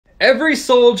Every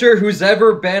soldier who's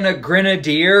ever been a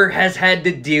grenadier has had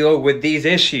to deal with these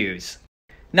issues.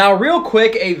 Now, real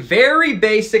quick, a very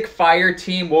basic fire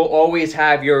team will always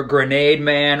have your grenade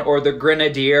man or the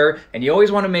grenadier, and you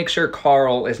always want to make sure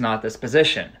Carl is not this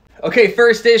position. Okay,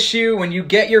 first issue, when you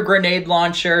get your grenade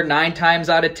launcher, 9 times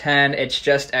out of 10, it's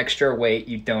just extra weight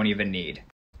you don't even need.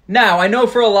 Now, I know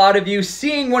for a lot of you,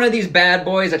 seeing one of these bad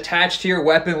boys attached to your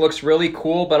weapon looks really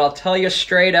cool, but I'll tell you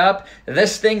straight up,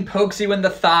 this thing pokes you in the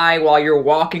thigh while you're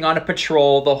walking on a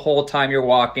patrol the whole time you're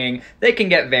walking. They can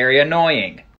get very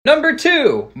annoying. Number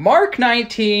 2, Mark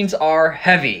 19s are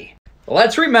heavy.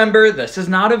 Let's remember, this is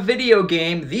not a video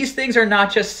game. These things are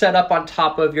not just set up on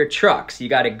top of your trucks. You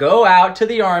gotta go out to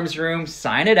the arms room,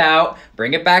 sign it out,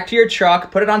 bring it back to your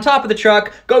truck, put it on top of the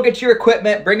truck, go get your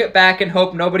equipment, bring it back, and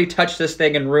hope nobody touched this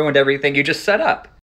thing and ruined everything you just set up.